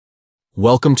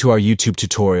Welcome to our YouTube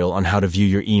tutorial on how to view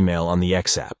your email on the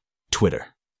X app, Twitter.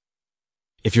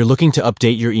 If you're looking to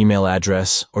update your email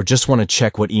address or just want to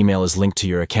check what email is linked to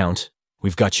your account,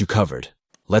 we've got you covered.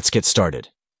 Let's get started.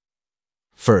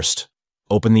 First,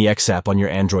 open the X app on your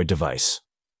Android device.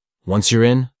 Once you're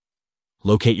in,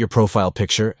 locate your profile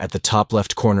picture at the top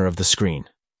left corner of the screen.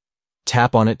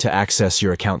 Tap on it to access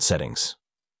your account settings.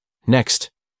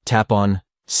 Next, tap on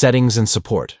Settings and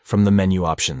Support from the menu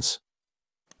options.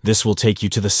 This will take you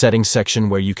to the Settings section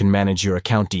where you can manage your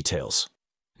account details.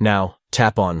 Now,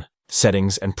 tap on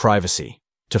Settings and Privacy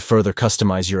to further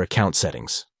customize your account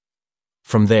settings.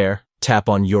 From there, tap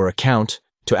on Your Account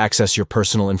to access your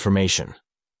personal information.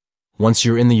 Once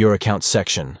you're in the Your Account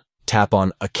section, tap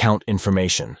on Account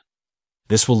Information.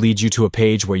 This will lead you to a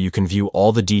page where you can view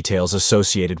all the details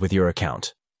associated with your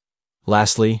account.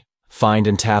 Lastly, find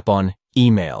and tap on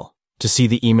Email to see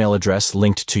the email address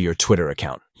linked to your Twitter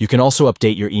account. You can also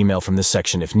update your email from this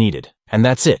section if needed. And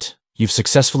that's it. You've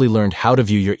successfully learned how to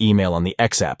view your email on the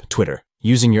X app, Twitter,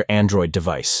 using your Android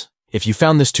device. If you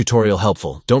found this tutorial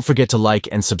helpful, don't forget to like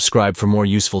and subscribe for more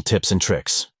useful tips and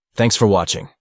tricks. Thanks for watching.